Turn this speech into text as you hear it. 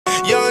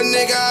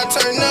nigga, I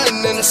turned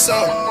nothing into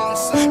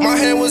something. My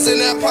hand was in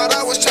that pot,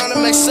 I was trying to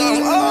make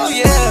something. Oh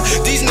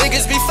yeah, these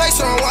niggas be fake,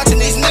 so I'm watching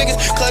these niggas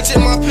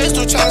clutching my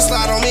pistol, trying to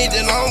slide on me,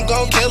 then I'm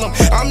gon' kill them.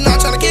 I'm not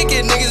trying to kick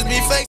it, niggas be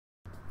fake.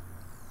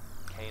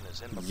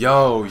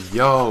 Yo,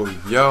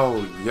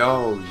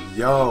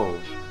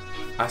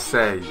 I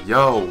say,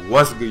 yo,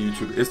 what's good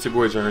YouTube? It's your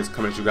boy Jones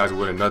coming at you guys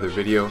with another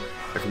video.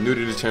 If you're new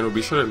to the channel,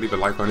 be sure to leave a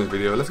like on this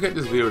video. Let's get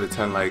this video to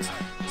 10 likes.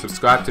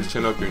 Subscribe to the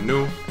channel if you're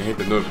new, and hit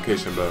the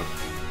notification bell.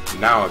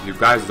 Now, if you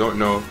guys don't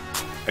know,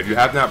 if you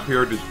have not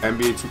pre-ordered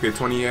NBA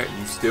 2K20 yet,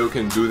 you still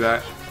can do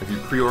that. If you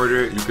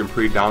pre-order it, you can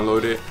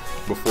pre-download it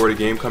before the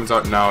game comes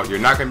out. Now, you're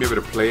not going to be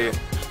able to play it.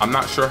 I'm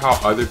not sure how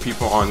other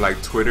people on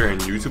like Twitter and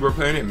YouTube are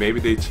playing it. Maybe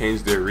they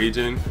changed their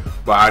region,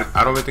 but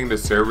I don't even think the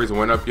servers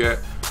went up yet.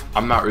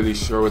 I'm not really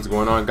sure what's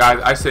going on.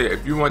 Guys, I say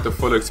if you want the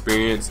full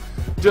experience,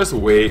 just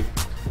wait.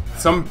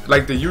 Some,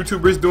 like the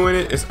YouTubers doing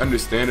it, it's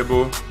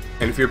understandable.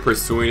 And if you're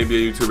pursuing to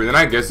be a YouTuber, then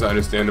I guess it's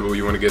understandable.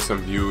 You want to get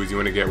some views, you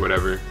want to get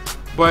whatever.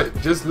 But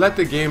just let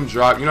the game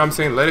drop, you know what I'm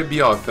saying? Let it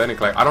be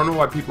authentic. Like, I don't know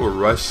why people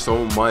rush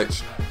so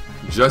much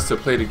just to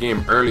play the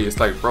game early. It's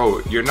like, bro,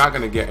 you're not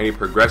going to get any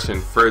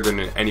progression further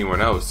than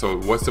anyone else. So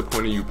what's the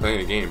point of you playing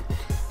the game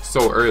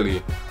so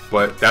early?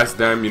 But that's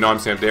them, you know what I'm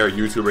saying? If they're a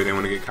YouTuber, they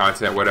want to get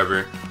content,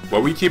 whatever.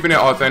 But we keeping it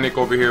authentic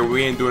over here.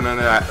 We ain't doing none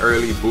of that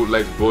early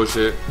bootleg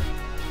bullshit.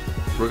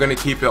 We're going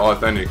to keep it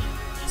authentic.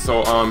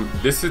 So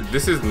this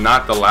is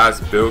not the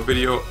last build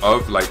video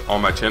of like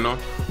on my channel,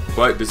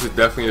 but this is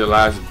definitely the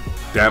last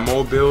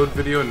demo build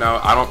video. Now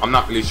I'm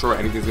not really sure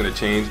anything's going to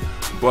change,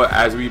 but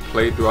as we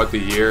play throughout the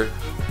year,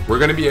 we're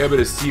going to be able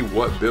to see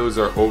what builds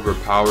are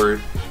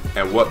overpowered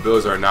and what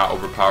builds are not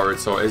overpowered.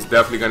 So it's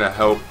definitely going to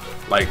help,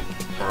 like,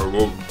 or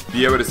we'll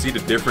be able to see the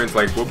difference.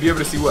 Like, we'll be able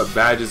to see what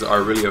badges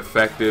are really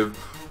effective,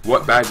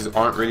 what badges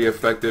aren't really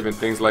effective, and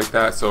things like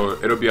that. So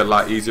it'll be a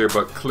lot easier.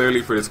 But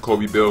clearly for this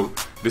Kobe build,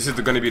 this is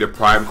going to be the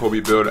prime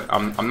Kobe build.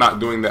 I'm not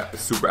doing the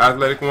super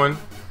athletic one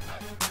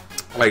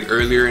like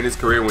earlier in his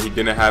career when he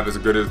didn't have as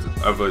good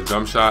of a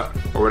jump shot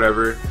or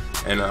whatever,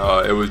 and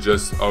it was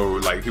just, oh,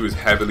 like he was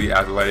heavily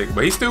athletic,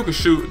 but he still could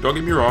shoot, don't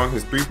get me wrong.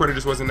 His three-pointer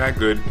just wasn't that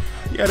good.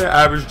 He had an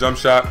average jump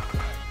shot,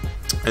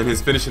 and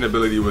his finishing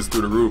ability was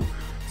through the roof.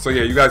 So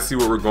yeah, you guys see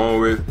what we're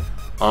going with.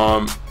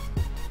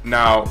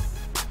 Now,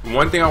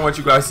 one thing I want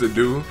you guys to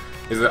do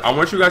is that I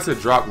want you guys to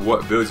drop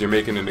what builds you're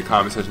making in the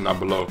comment section down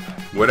below.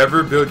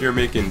 Whatever build you're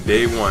making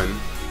day one,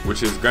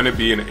 which is gonna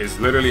be it's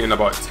literally in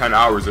about 10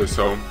 hours or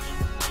so.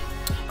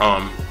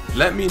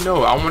 Let me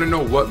know. I want to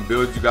know what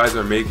builds you guys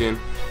are making.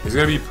 It's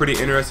gonna be pretty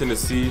interesting to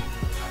see.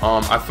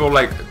 I feel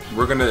like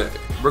we're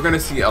gonna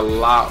see a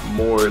lot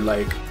more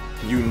like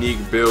unique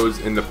builds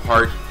in the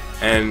park,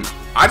 and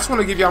I just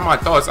want to give y'all my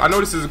thoughts. I know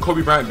this is a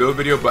Kobe Bryant build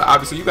video, but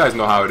obviously you guys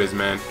know how it is,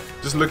 man.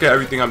 Just look at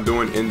everything I'm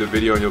doing in the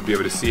video and you'll be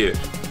able to see it.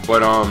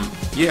 But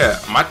yeah,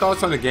 my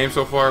thoughts on the game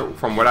so far,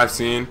 from what I've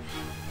seen,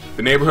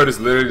 the neighborhood is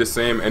literally the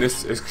same, and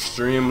it's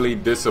extremely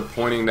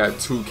disappointing that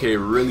 2K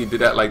really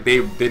did that. Like,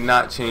 they did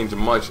not change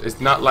much. It's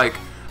not like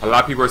a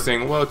lot of people are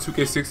saying, well,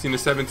 2K16 to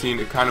 17,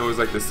 it kind of was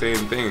like the same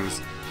things.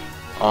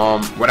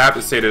 What I have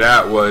to say to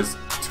that was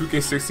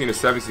 2K16 to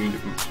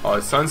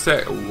 17,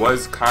 Sunset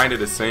was kind of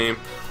the same,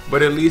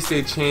 but at least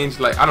they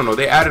changed, like, I don't know,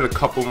 they added a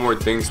couple more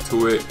things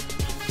to it,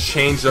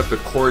 changed up the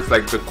courts.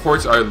 Like, the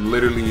courts are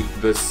literally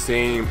the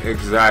same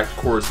exact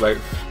courts. Like,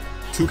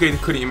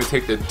 2K couldn't even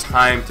take the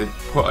time to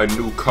put a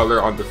new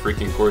color on the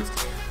freaking courts.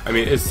 I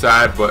mean, it's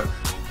sad, but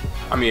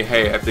I mean,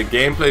 hey, if the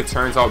gameplay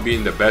turns out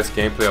being the best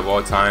gameplay of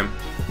all time,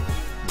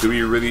 are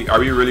we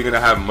really gonna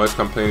have much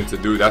complaining to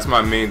do? That's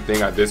my main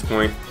thing at this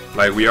point.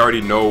 Like, we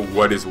already know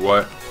what is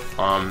what,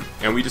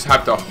 and we just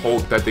have to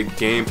hope that the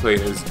gameplay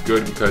is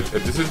good, because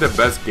if this is the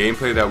best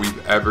gameplay that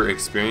we've ever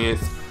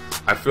experienced,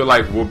 I feel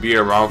like we'll be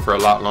around for a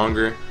lot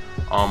longer.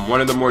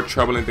 One of the more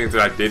troubling things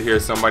that I did hear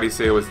somebody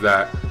say was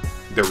that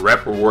the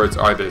rep rewards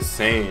are the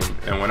same,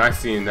 and when I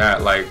seen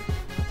that, like,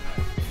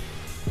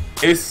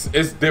 it's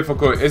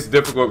difficult. It's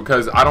difficult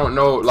because I don't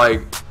know,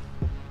 like,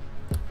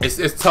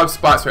 it's tough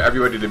spots for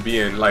everybody to be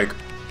in. Like,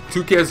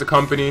 2K as a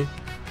company,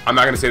 I'm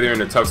not gonna say they're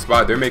in a tough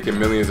spot. They're making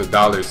millions of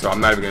dollars, so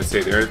I'm not even gonna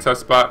say they're in a tough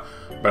spot.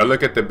 But I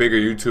look at the bigger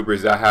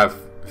YouTubers that have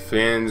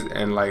fans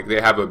and like they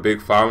have a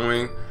big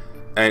following,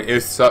 and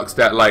it sucks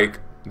that like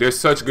they're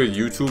such good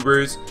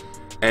YouTubers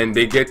and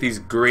they get these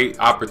great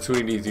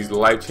opportunities, these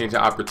life-changing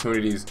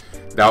opportunities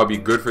that would be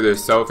good for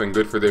themselves and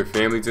good for their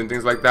families and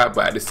things like that.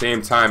 But at the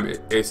same time,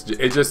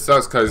 it just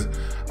sucks, because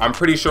I'm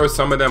pretty sure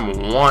some of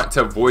them want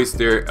to voice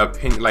their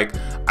opinion. Like,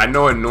 I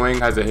know Annoying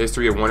has a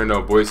history of wanting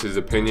to voice his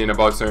opinion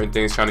about certain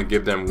things, trying to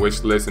give them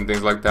wish lists and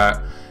things like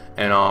that.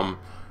 And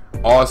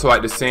also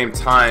at the same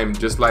time,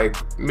 just like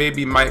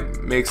maybe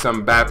might make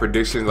some bad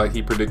predictions, like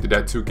he predicted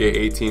that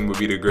 2K18 would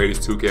be the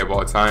greatest 2K of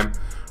all time.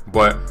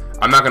 But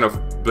I'm not gonna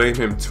blame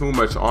him too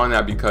much on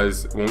that,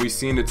 because when we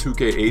seen the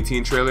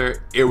 2K18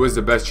 trailer, it was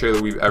the best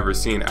trailer we've ever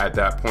seen at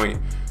that point.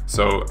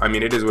 So I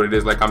mean, it is what it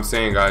is. Like I'm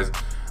saying, guys,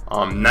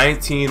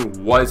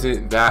 19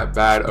 wasn't that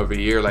bad of a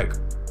year. Like,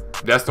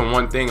 that's the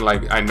one thing,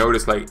 like, I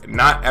noticed, like,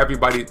 not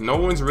everybody, no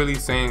one's really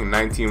saying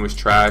 19 was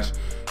trash.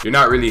 you're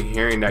not really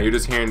hearing that. You're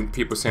just hearing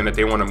people saying that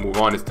they want to move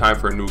on. It's time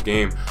for a new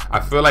game. I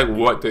feel like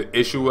what the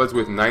issue was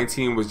with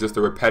 19 was just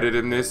the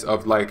repetitiveness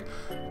of like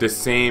the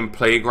same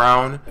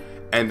playground,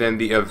 and then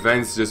the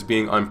events just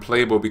being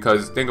unplayable.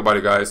 Because think about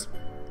it, guys,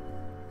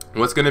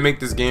 what's gonna make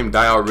this game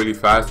die out really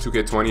fast,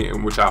 2K20,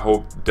 and which I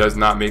hope does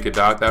not make it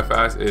die out that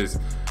fast, is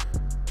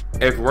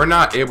if we're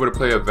not able to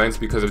play events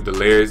because of the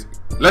layers.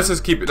 Let's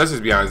just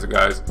be honest,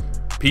 guys.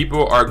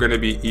 People are gonna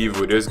be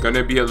evil. There's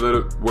gonna be a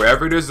little,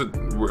 wherever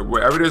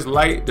there's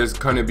light, there's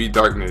gonna be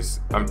darkness.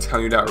 I'm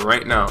telling you that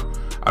right now.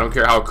 I don't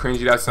care how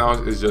cringy that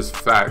sounds, it's just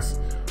facts.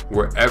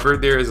 Wherever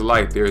there is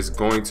light, there is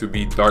going to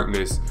be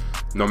darkness.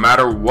 No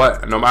matter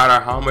what, no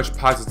matter how much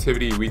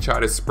positivity we try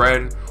to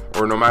spread,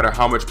 or no matter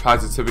how much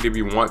positivity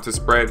we want to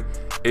spread,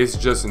 it's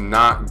just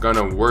not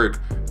gonna work.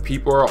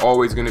 People are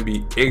always gonna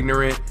be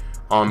ignorant,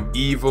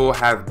 evil,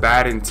 have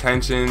bad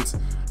intentions.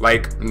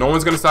 Like, no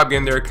one's gonna stop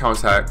getting their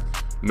accounts hacked.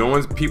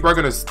 People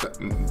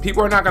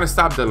are not gonna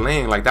stop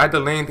delaying. Like, that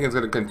delaying thing is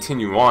gonna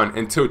continue on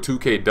until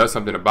 2K does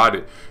something about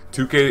it.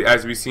 2K,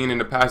 as we've seen in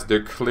the past,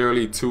 they're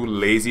clearly too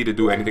lazy to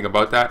do anything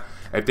about that.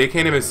 If they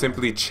can't even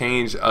simply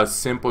change a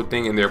simple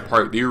thing in their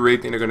part, do you really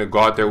think they're gonna go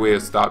out their way to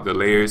stop the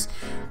layers?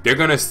 They're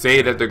gonna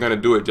say that they're gonna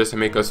do it just to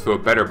make us feel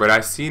better. But I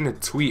seen a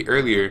tweet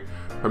earlier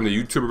from the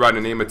YouTuber by the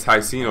name of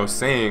Ticino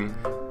saying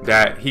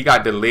that he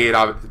got delayed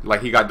out,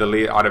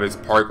 of his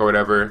park or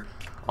whatever.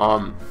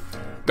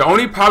 The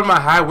only problem I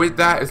had with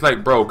that is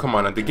like, bro, come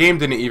on, the game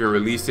didn't even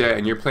release yet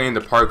and you're playing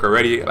the park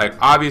already. Like,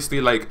 obviously,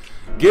 like,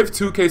 give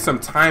 2K some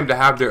time to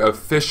have their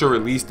official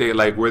release date,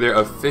 like where they're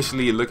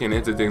officially looking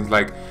into things.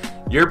 Like,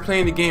 you're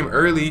playing the game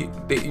early,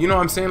 you know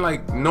what I'm saying?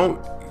 Like, no,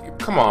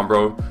 come on,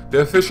 bro.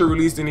 The official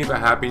release didn't even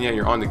happen yet.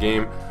 You're on the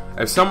game.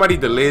 If somebody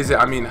delays it,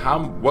 I mean,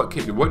 what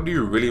do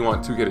you really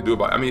want 2K to do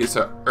about it? I mean, it's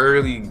an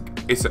early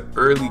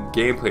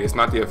gameplay. It's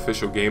not the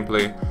official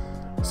gameplay.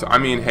 So I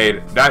mean,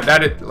 hey, that's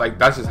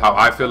just how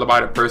I feel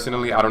about it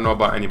personally. I don't know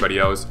about anybody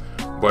else,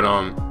 but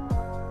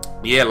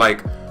yeah,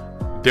 like,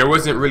 I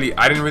didn't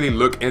really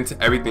look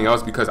into everything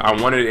else because I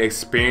wanted to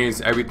experience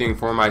everything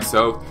for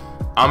myself.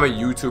 I'm a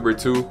YouTuber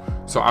too,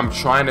 so I'm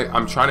trying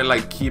to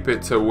like keep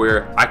it to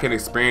where I can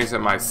experience it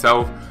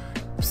myself,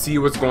 see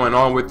what's going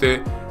on with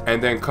it,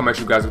 and then come at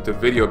you guys with the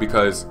video.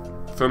 Because,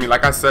 feel me,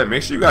 like I said,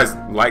 make sure you guys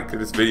like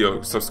this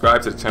video,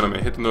 subscribe to the channel,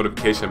 and hit the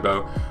notification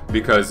bell,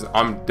 because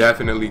I'm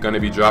definitely gonna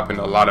be dropping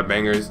a lot of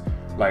bangers.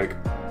 Like,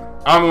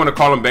 I don't want to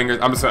call them bangers,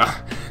 I'm just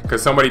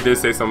because somebody did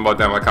say something about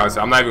that in my comments.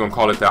 I'm not even gonna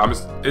call it that.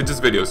 It's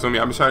just videos. Feel me,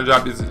 I'm just trying to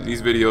drop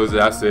these videos,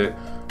 that's it.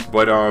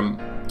 But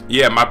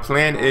yeah, my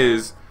plan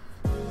is,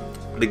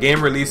 the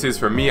game releases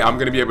for me, I'm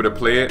gonna be able to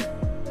play it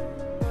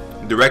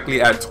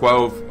directly at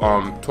 12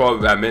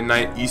 at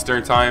midnight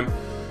Eastern time.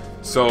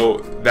 So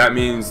that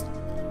means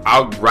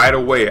right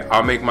away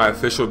I'll make my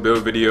official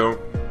build video,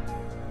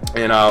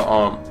 and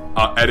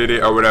I'll edit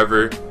it or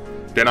whatever.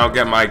 Then I'll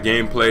get my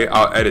gameplay,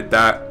 I'll edit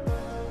that,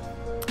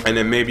 and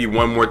then maybe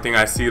one more thing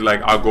I see,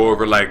 like, I'll go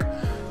over like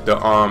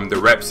the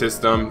rep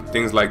system,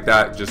 things like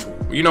that. Just,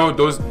 you know,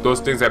 those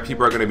things that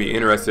people are going to be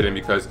interested in,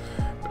 because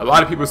a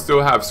lot of people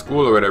still have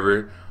school or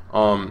whatever.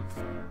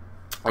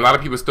 A lot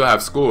of people still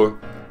have school,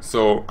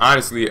 so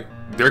honestly,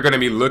 they're going to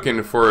be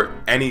looking for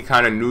any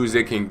kind of news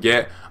they can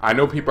get. I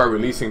know people are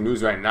releasing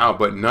news right now,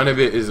 but none of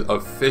it is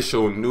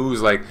official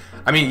news. Like,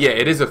 I mean, yeah,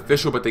 it is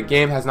official, but the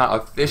game has not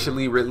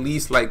officially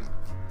released. Like,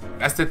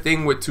 that's the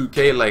thing with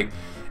 2K, like,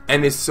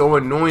 and it's so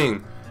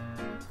annoying.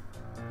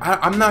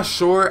 I'm not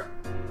sure.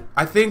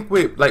 I think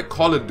with like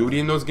Call of Duty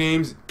in those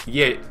games,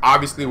 yeah,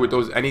 obviously with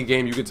those, any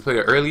game you get to play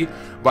it early,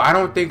 but I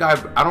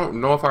don't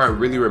know if I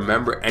really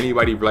remember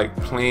anybody like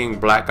playing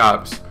Black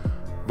Ops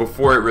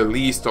before it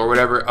released or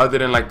whatever, other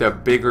than like the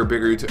bigger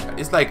YouTube.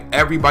 It's like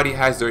everybody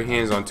has their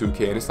hands on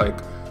 2K, and it's like,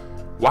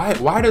 why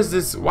does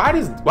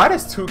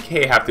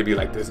 2K have to be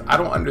like this? I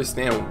don't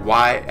understand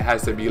why it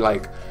has to be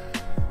like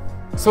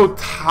so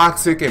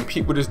toxic and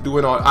people just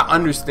doing all. I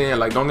understand,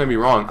 like, don't get me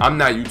wrong, I'm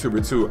not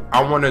YouTuber too.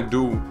 I want to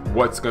do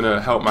what's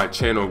gonna help my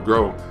channel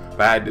grow,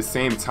 but at the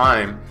same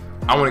time,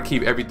 I want to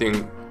keep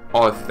everything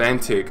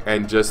authentic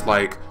and just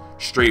like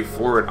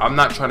straightforward. I'm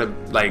not trying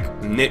to like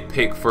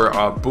nitpick for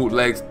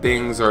bootleg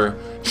things or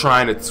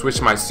trying to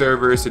switch my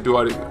servers to do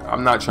all that.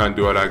 I'm not trying to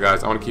do all that,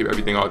 guys. I want to keep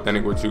everything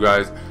authentic with you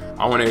guys.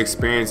 I want to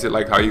experience it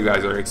like how you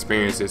guys are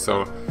experiencing it.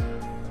 So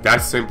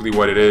that's simply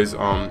what it is.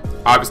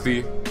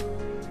 Obviously,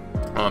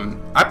 I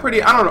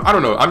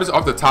don't know. I'm just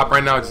off the top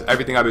right now. Just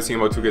everything I've been seeing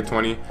about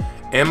 2K20,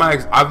 and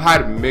I've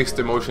had mixed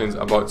emotions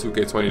about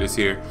 2K20 this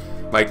year.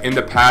 Like, in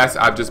the past,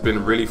 I've just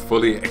been really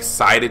fully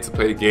excited to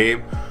play the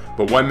game,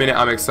 but one minute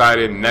I'm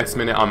excited, next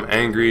minute I'm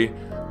angry.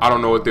 I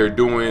don't know what they're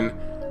doing,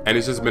 and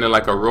it's just been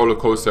like a roller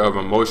coaster of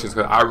emotions,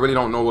 because I really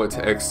don't know what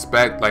to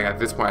expect. Like, at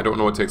this point, I don't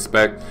know what to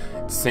expect.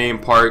 Same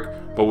park,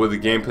 but will the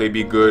gameplay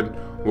be good?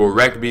 Will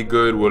rec be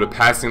good? Will the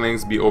passing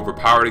lanes be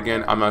overpowered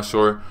again? I'm not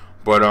sure.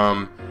 But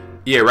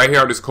yeah, right here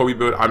on this Kobe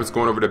build, I'm just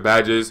going over the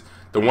badges.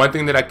 The one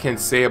thing that I can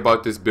say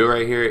about this build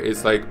right here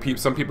is, like,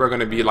 some people are going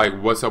to be like,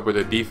 what's up with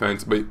the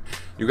defense? But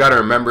you got to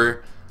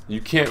remember, you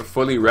can't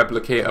fully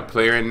replicate a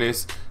player in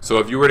this. So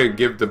if you were to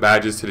give the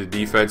badges to the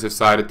defensive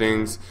side of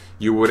things,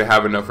 you wouldn't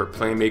have enough for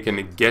playmaking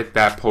to get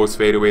that post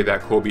fadeaway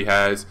that Kobe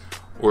has,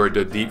 or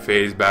the deep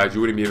phase badge.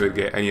 You wouldn't be able to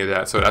get any of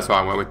that. So that's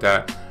why I went with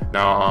that.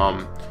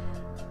 Now,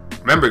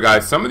 remember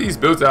guys, some of these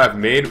builds that I've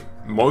made,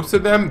 most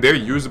of them, they're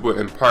usable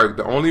in Park.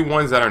 The only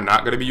ones that are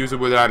not going to be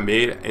usable that I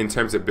made in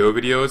terms of build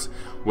videos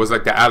was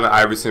like the Allen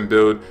Iverson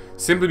build,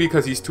 simply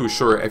because he's too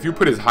short. If you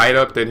put his height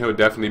up, then he'll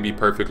definitely be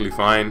perfectly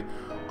fine.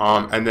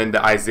 And then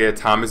the Isaiah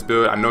Thomas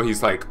build, I know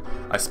he's like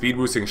a speed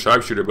boosting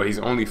sharpshooter, but he's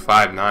only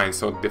 5'9",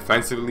 so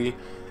defensively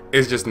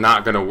it's just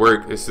not gonna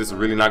work. It's just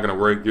really not gonna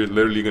work. You're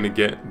literally gonna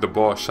get the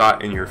ball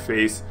shot in your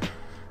face.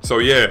 So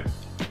yeah,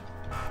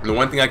 the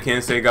one thing I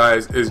can say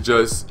guys is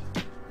just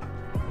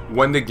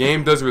when the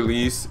game does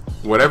release,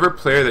 whatever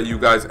player that you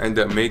guys end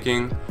up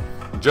making,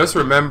 just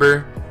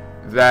remember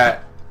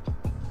that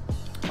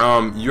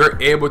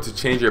you're able to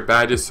change your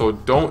badges, so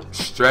don't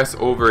stress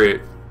over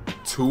it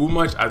too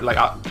much.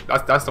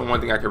 That's the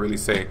one thing I can really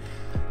say.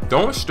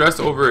 Don't stress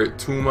over it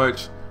too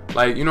much.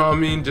 Like, you know what I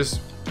mean? Just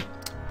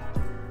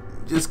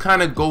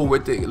kind of go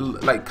with it.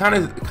 Like kind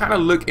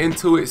of look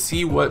into it,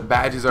 see what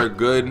badges are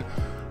good,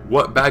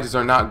 what badges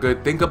are not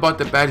good. Think about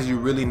the badges you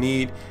really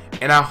need,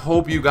 and I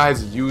hope you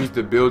guys use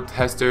the build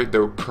tester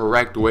the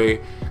correct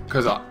way,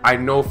 because I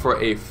know for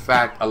a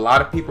fact a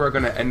lot of people are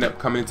gonna end up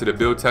coming to the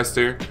build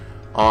tester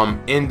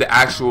in the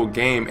actual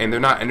game, and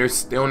they're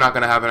still not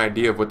gonna have an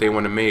idea of what they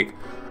want to make.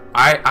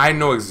 I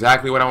know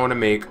exactly what I want to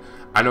make.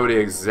 I know the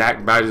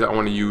exact badges I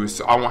want to use,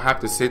 so I won't have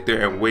to sit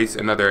there and waste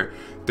another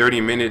 30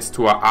 minutes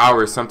to an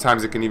hour.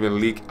 Sometimes it can even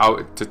leak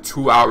out to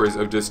 2 hours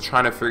of just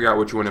trying to figure out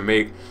what you want to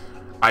make.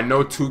 I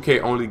know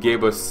 2K only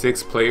gave us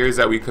 6 players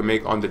that we could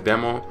make on the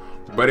demo,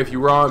 but if you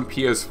were on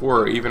PS4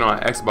 or even on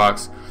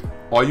Xbox,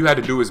 all you had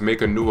to do was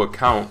make a new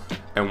account,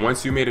 and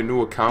once you made a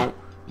new account,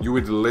 you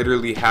would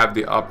literally have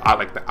the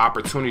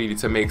opportunity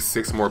to make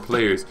 6 more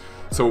players.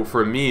 So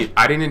for me,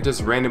 I didn't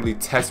just randomly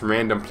test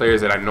random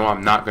players that I know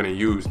I'm not going to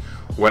use.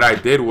 What I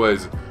did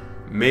was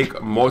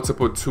make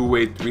multiple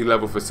 2-way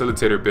 3-level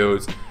facilitator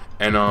builds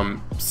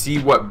and see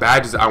what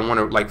badges I want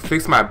to, like,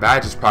 fix my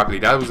badges properly.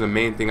 That was the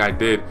main thing I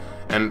did.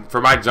 And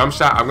for my jump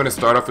shot, I'm going to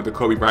start off with the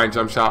Kobe Bryant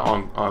jump shot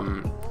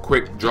on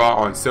quick draw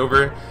on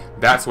silver.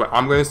 That's what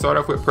I'm going to start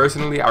off with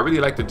personally. I really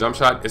like the jump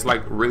shot. It's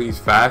like really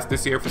fast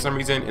this year for some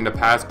reason. In the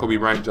past, Kobe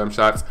Bryant jump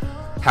shots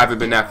haven't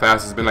been that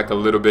fast. It's been like a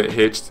little bit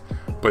hitched,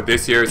 but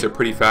this year it's a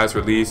pretty fast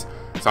release,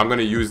 so I'm going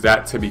to use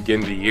that to begin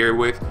the year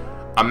with.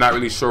 I'm not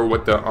really sure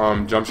what the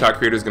jump shot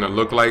creator is going to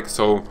look like,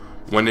 so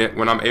when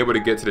I'm able to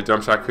get to the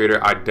jump shot creator,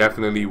 I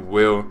definitely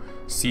will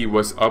see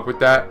what's up with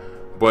that.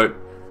 But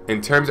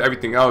in terms of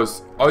everything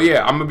else, oh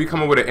yeah, I'm going to be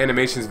coming with an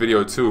animations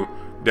video too.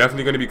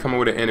 Definitely going to be coming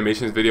with an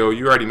animations video.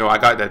 You already know I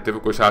got that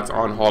difficult shots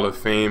on Hall of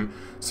Fame,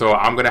 so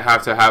I'm going to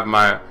have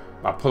my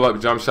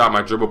pull-up jump shot,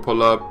 my dribble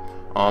pull-up.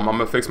 I'm going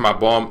to fix my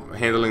ball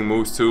handling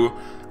moves too.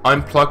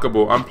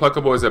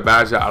 Unpluckable is a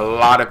badge that a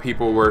lot of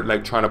people were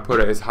like trying to put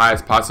it as high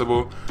as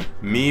possible.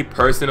 Me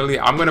personally,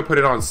 I'm going to put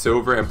it on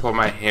silver and put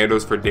my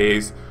handles for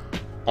days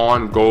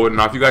on gold.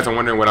 Now if you guys are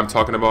wondering what I'm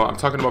talking about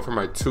for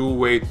my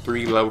 2-way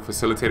 3-level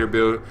facilitator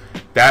build.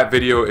 That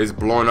video is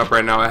blowing up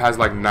right now. It has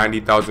like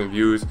 90,000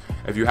 views.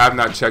 If you have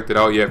not checked it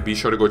out yet, be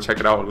sure to go check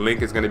it out.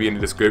 Link is going to be in the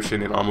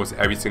description in almost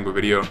every single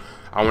video.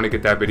 I want to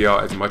get that video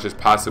out as much as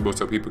possible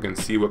so people can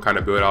see what kind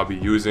of build I'll be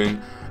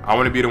using. I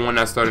want to be the one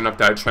that's starting up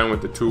that trend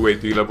with the 2-way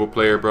 3-level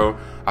player, bro.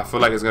 I feel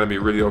like it's going to be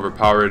really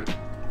overpowered.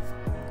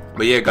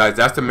 But yeah guys,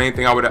 that's the main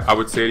thing I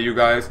would say to you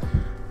guys.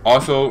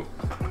 Also,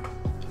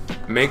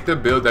 make the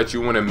build that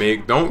you want to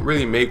make. Don't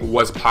really make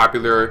what's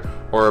popular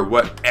or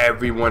what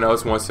everyone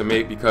else wants to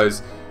make,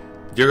 because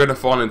you're gonna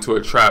fall into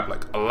a trap.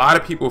 Like, a lot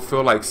of people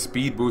feel like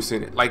speed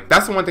boosting, like,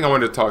 that's the one thing I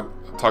wanted to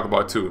talk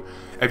about too.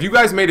 If you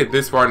guys made it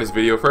this far in this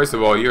video, first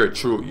of all, you're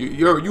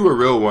a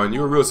real one.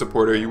 You're a real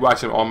supporter. You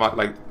watching all my,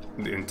 like,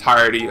 the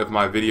entirety of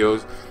my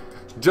videos.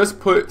 Just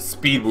put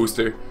speed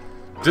booster.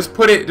 Just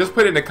put it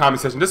in the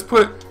comment section. Just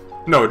put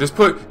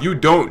you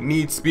don't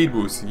need speed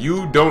boost.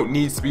 You don't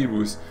need speed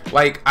boost.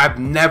 Like, I've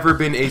never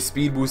been a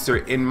speed booster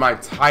in my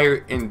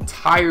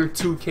entire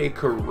 2K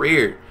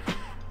career.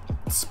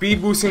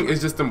 Speed boosting is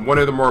just one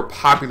of the more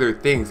popular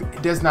things.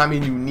 It does not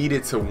mean you need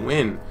it to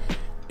win.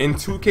 In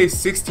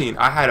 2K16,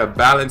 I had a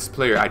balanced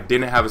player. I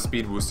didn't have a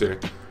speed booster.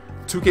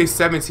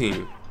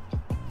 2K17,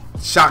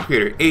 shot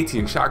creator.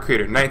 18, shot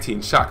creator.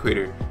 19, shot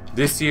creator.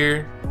 This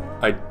year,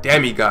 a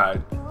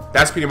demigod.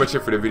 That's pretty much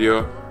it for the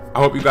video. I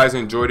hope you guys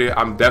enjoyed it.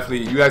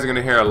 You guys are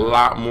gonna hear a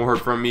lot more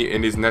from me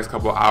in these next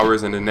couple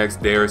hours and the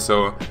next day or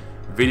so.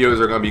 Videos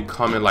are gonna be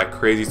coming like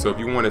crazy, so if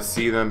you want to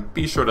see them,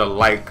 be sure to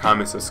like,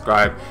 comment,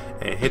 subscribe,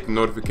 and hit the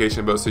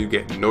notification bell so you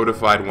get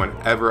notified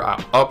whenever I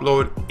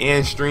upload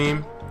and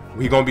stream.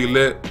 We gonna be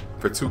lit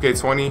for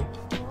 2K20.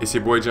 It's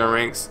your boy John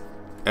Ranks,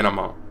 and I'm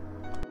out.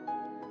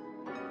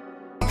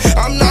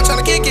 I'm not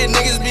trying to kick it,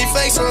 niggas be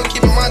fake, so I'm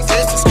keeping my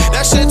distance.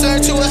 That shit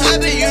turned to a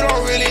habit, you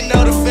don't really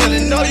know the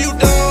feeling. No, you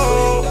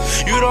don't.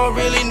 You don't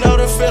really know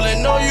the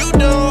feeling. No, you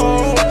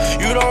don't.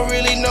 You don't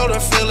really know the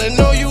feeling.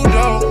 No, you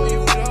don't.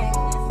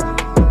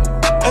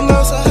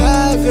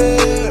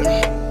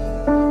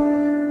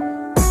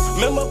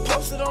 Remember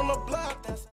posted on the block.